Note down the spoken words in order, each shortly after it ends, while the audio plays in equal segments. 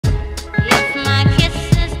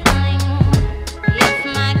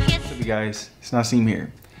guys, it's Nasim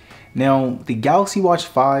here. Now, the Galaxy Watch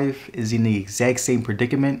 5 is in the exact same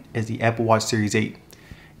predicament as the Apple Watch Series 8.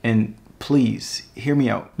 And please, hear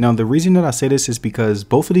me out. Now, the reason that I say this is because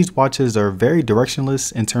both of these watches are very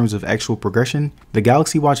directionless in terms of actual progression. The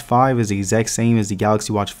Galaxy Watch 5 is the exact same as the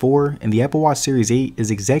Galaxy Watch 4, and the Apple Watch Series 8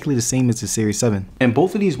 is exactly the same as the Series 7. And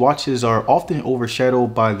both of these watches are often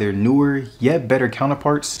overshadowed by their newer, yet better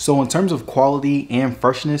counterparts. So in terms of quality and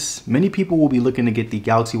freshness, many people will be looking to get the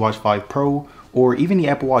Galaxy Watch 5 Pro or even the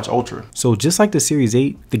Apple Watch Ultra. So just like the Series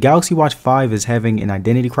 8, the Galaxy Watch 5 is having an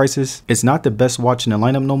identity crisis. It's not the best watch in the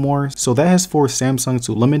lineup no more, so that has forced Samsung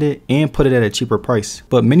to limit it and put it at a cheaper price.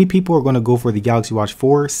 But many people are going to go for the Galaxy Watch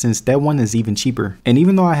 4 since that one is even cheaper. And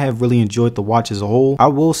even though I have really enjoyed the watch as a whole, I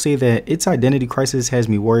will say that its identity crisis has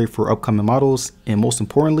me worried for upcoming models, and most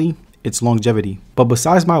importantly, its longevity. But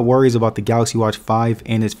besides my worries about the Galaxy Watch 5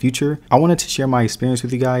 and its future, I wanted to share my experience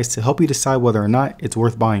with you guys to help you decide whether or not it's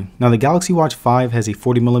worth buying. Now, the Galaxy Watch 5 has a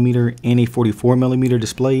 40mm and a 44mm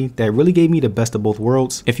display that really gave me the best of both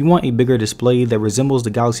worlds. If you want a bigger display that resembles the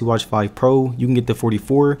Galaxy Watch 5 Pro, you can get the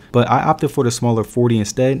 44, but I opted for the smaller 40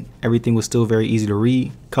 instead. Everything was still very easy to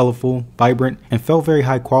read, colorful, vibrant, and felt very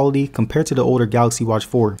high quality compared to the older Galaxy Watch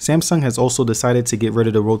 4. Samsung has also decided to get rid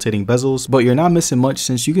of the rotating bezels, but you're not missing much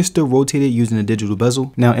since you can still rotate it using a digital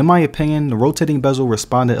bezel. Now, in my opinion, the rotating bezel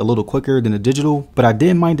responded a little quicker than the digital, but I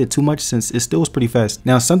didn't mind it too much since it still was pretty fast.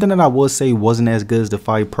 Now, something that I would say wasn't as good as the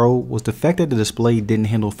 5 Pro was the fact that the display didn't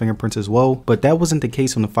handle fingerprints as well, but that wasn't the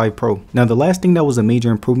case on the 5 Pro. Now, the last thing that was a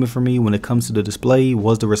major improvement for me when it comes to the display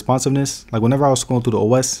was the responsiveness. Like whenever I was scrolling through the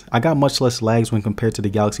OS, I got much less lags when compared to the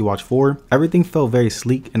Galaxy Watch 4. Everything felt very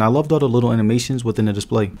sleek, and I loved all the little animations within the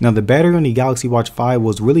display. Now, the battery on the Galaxy Watch 5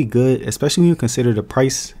 was really good, especially when you consider the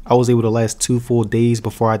price. I was able to last 2 full days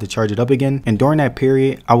before I had to charge it up again, and during that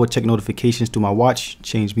period I would check notifications through my watch,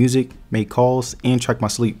 change music, make calls, and track my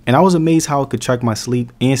sleep. And I was amazed how it could track my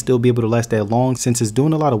sleep and still be able to last that long since it's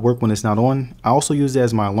doing a lot of work when it's not on. I also used it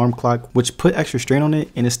as my alarm clock, which put extra strain on it,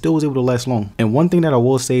 and it still was able to last long. And one thing that I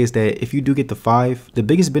will say is that if you do get the 5, the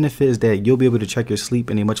biggest benefit is that you'll be able to track your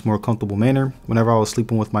sleep in a much more comfortable manner. Whenever I was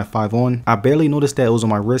sleeping with my 5 on, I barely noticed that it was on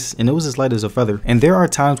my wrist, and it was as light as a feather. And there are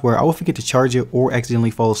times where I will forget to charge it or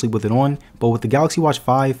accidentally fall asleep with it on, but with the Galaxy Watch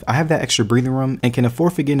 5, I have that extra breathing room and can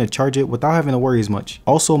afford forgetting to charge it without having to worry as much.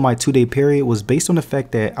 Also, my 2-day period was based on the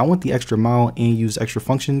fact that I went the extra mile and use extra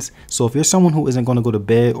functions. So if you're someone who isn't going to go to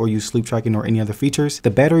bed or use sleep tracking or any other features, the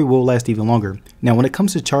battery will last even longer. Now, when it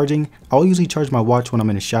comes to charging, I'll usually charge my watch when I'm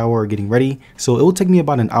in the shower or getting ready, so it will take me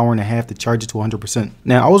about an hour and a half to charge it to 100%.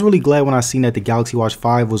 Now, I was really glad when I seen that the Galaxy Watch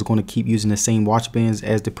 5 was going to keep using the same watch bands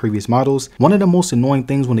as the previous models. One of the most annoying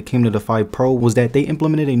things when it came to the 5 Pro was that they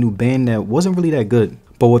implemented a new band that wasn't really that good.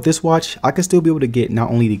 But with this watch, I could still be able to get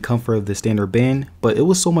not only the comfort of the standard band, but it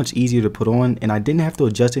was so much easier to put on, and I didn't have to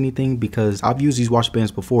adjust anything because I've used these watch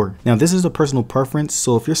bands before. Now, this is a personal preference,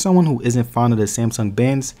 so if you're someone who isn't fond of the Samsung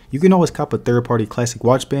bands, you can always cop a third-party classic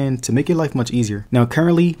watch band to make your life much easier. Now,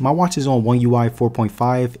 currently, my watch is on One UI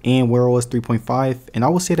 4.5 and Wear OS 3.5, and I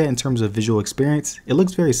will say that in terms of visual experience, it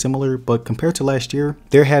looks very similar, but compared to last year,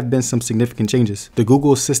 there have been some significant changes. The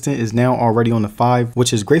Google Assistant is now already on the 5,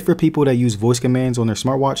 which is great for people that use voice commands on their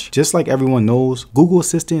smartwatch. Just like everyone knows, Google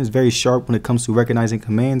Assistant is very sharp when it comes to recognizing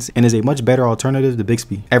commands and is a much better alternative to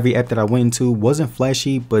Bixby. Every app that I went into wasn't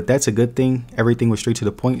flashy, but that's a good thing. Everything was straight to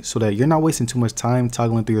the point so that you're not wasting too much time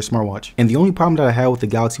toggling through your smartwatch. And the only problem that I had with the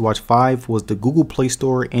Galaxy Watch 5 was the Google Play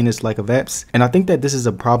Store and its lack of apps. And I think that this is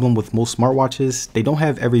a problem with most smartwatches. They don't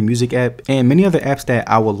have every music app and many other apps that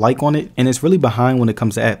I would like on it, and it's really behind when it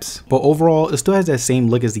comes to apps. But overall, it still has that same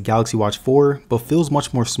look as the Galaxy Watch 4, but feels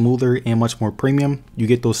much more smoother and much more premium. You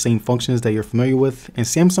get those same functions that you're familiar with, and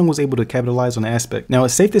Samsung was able to capitalize on the aspect. Now,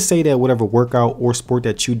 it's safe to say that whatever workout or sport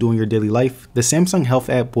that you do in your daily life, the Samsung Health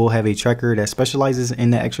app will have a tracker that specializes in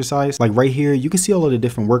that exercise. Like right here, you can see all of the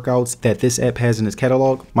different workouts that this app has in its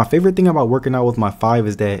catalog. My favorite thing about working out with my 5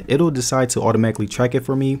 is that it'll decide to automatically track it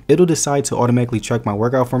for me. It'll decide to automatically track my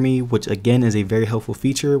workout for me, which again is a very helpful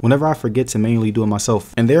feature whenever I forget to manually do it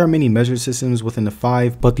myself. And there are many measure systems within the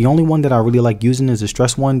 5, but the only one that I really like using is the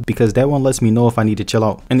stress one because that one lets me know if I need to chill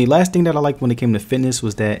out. And the last thing that I liked when it came to fitness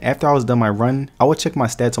was that after I was done my run, I would check my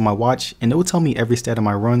stats on my watch and it would tell me every stat of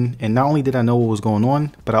my run, and not only did I know what was going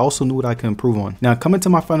on, but I also knew what I could improve on. Now, coming to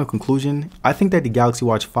my final conclusion, I think that the Galaxy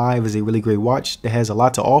Watch 5 is a really great watch that has a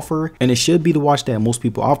lot to offer, and it should be the watch that most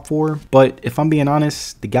people opt for. But if I'm being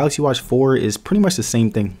honest, the Galaxy Watch 4 is pretty much the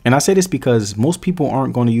same thing. And I say this because most people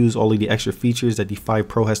aren't going to use all of the extra features that the 5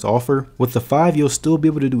 Pro has to offer. With the 5, you'll still be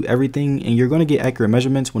able to do everything, and you're going to get accurate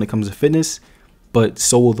measurements when it comes to fitness, but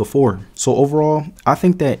so will the 4. So overall, I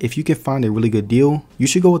think that if you can find a really good deal, you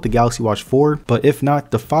should go with the Galaxy Watch 4. But if not,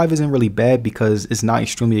 the 5 isn't really bad because it's not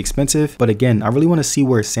extremely expensive. But again, I really want to see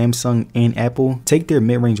where Samsung and Apple take their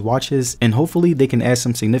mid-range watches, and hopefully they can add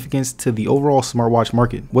some significance to the overall smartwatch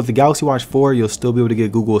market. With the Galaxy Watch 4, you'll still be able to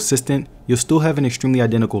get Google Assistant, you'll still have an extremely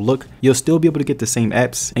identical look, you'll still be able to get the same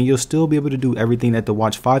apps, and you'll still be able to do everything that the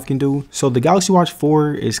Watch 5 can do. So the Galaxy Watch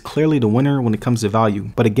 4 is clearly the winner when it comes to value.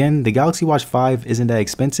 But again, the Galaxy Watch 5 isn't that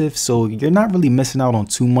expensive, so you're not really missing out on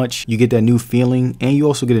too much. You get that new feeling, and you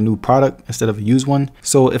also get a new product instead of a used one.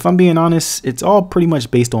 So if I'm being honest, it's all pretty much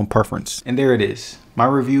based on preference. And there it is, my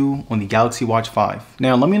review on the Galaxy Watch 5.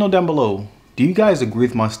 Now let me know down below, do you guys agree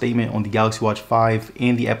with my statement on the Galaxy Watch 5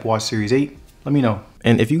 and the Apple Watch Series 8? Let me know.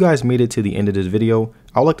 And if you guys made it to the end of this video,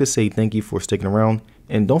 I'd like to say thank you for sticking around.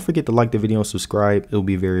 And don't forget to like the video and subscribe. It'll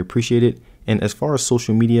be very appreciated. And as far as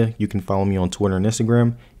social media, you can follow me on Twitter and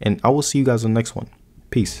Instagram. And I will see you guys on the next one.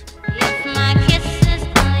 Peace.